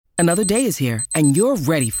Another day is here, and you're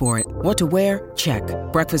ready for it. What to wear? Check.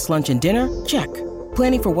 Breakfast, lunch, and dinner? Check.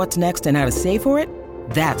 Planning for what's next and how to save for it?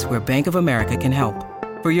 That's where Bank of America can help.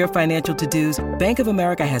 For your financial to-dos, Bank of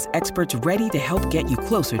America has experts ready to help get you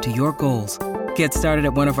closer to your goals. Get started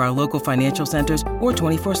at one of our local financial centers or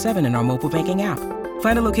 24/7 in our mobile banking app.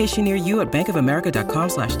 Find a location near you at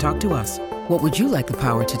bankofamerica.com/talktous. What would you like the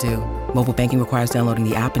power to do? Mobile banking requires downloading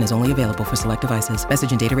the app and is only available for select devices.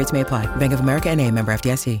 Message and data rates may apply. Bank of America N.A., member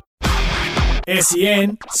FDIC.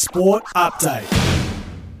 SEN Sport Update.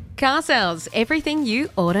 Car sales, everything you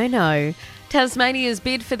ought to know. Tasmania's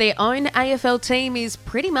bid for their own AFL team is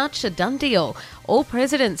pretty much a done deal. All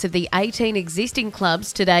presidents of the 18 existing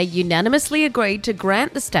clubs today unanimously agreed to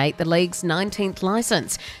grant the state the league's 19th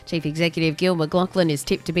licence. Chief Executive Gil McLachlan is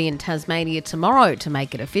tipped to be in Tasmania tomorrow to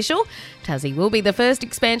make it official. Tassie will be the first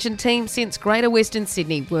expansion team since Greater Western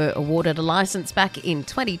Sydney were awarded a licence back in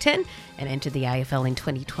 2010 and entered the AFL in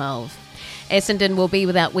 2012. Essendon will be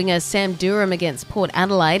without winger Sam Durham against Port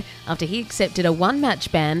Adelaide after he accepted a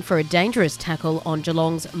one-match ban for a dangerous tackle on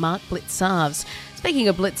Geelong's Mark Blitzarves. Speaking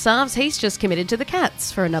of Blitzarves, he's just committed to the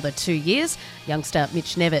Cats for another 2 years. Youngster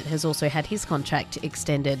Mitch Nevitt has also had his contract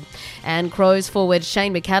extended. And Crows forward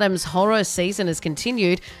Shane McAdams' horror season has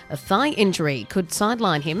continued. A thigh injury could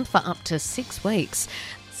sideline him for up to 6 weeks.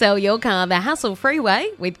 Sell your car the hassle-free way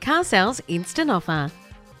with Car Sales Instant Offer.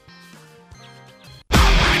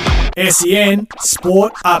 SEN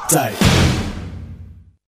Sport Update.